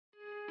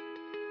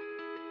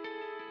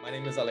My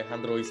name is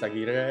Alejandro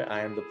Izaguirre. I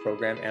am the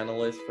Program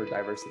Analyst for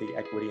Diversity,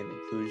 Equity, and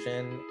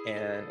Inclusion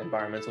and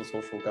Environmental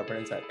Social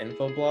Governance at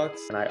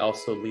Infoblox. And I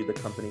also lead the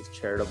company's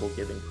charitable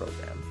giving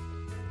program.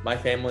 My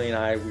family and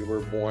I, we were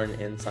born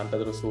in San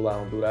Pedro Sula,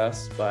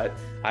 Honduras, but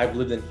I've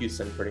lived in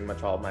Houston pretty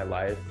much all of my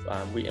life.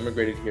 We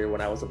immigrated here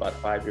when I was about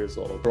 5 years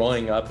old.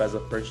 Growing up as a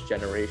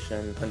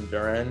first-generation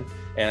Honduran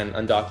and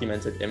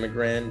undocumented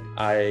immigrant,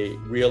 I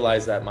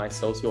realized that my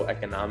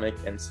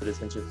socioeconomic and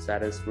citizenship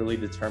status really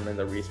determined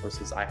the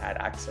resources I had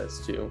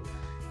access to.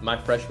 My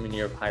freshman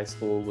year of high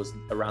school was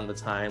around the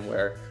time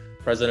where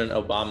President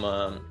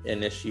Obama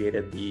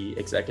initiated the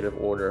executive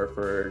order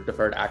for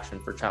deferred action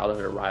for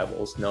childhood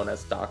arrivals, known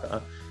as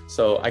DACA.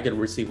 So I could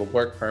receive a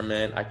work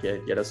permit, I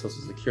could get a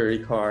social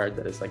security card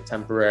that is like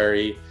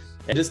temporary,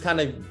 and just kind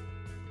of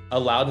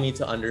allowed me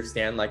to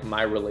understand like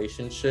my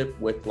relationship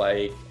with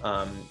like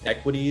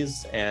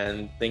equities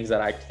and things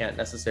that I can't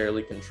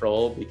necessarily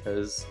control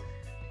because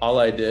all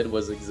I did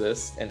was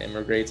exist and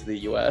immigrate to the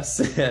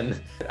US. And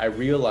I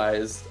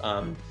realized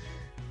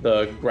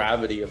the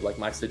gravity of like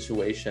my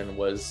situation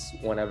was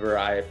whenever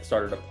I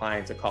started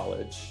applying to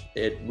college.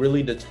 It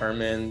really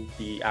determined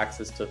the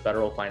access to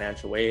federal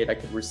financial aid I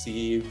could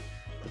receive,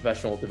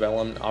 professional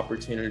development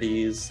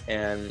opportunities,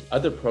 and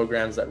other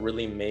programs that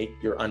really make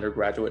your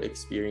undergraduate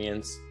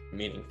experience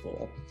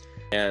meaningful.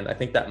 And I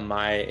think that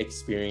my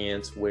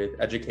experience with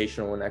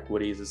educational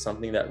inequities is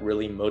something that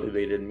really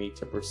motivated me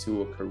to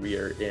pursue a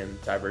career in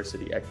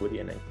diversity, equity,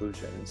 and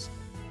inclusions.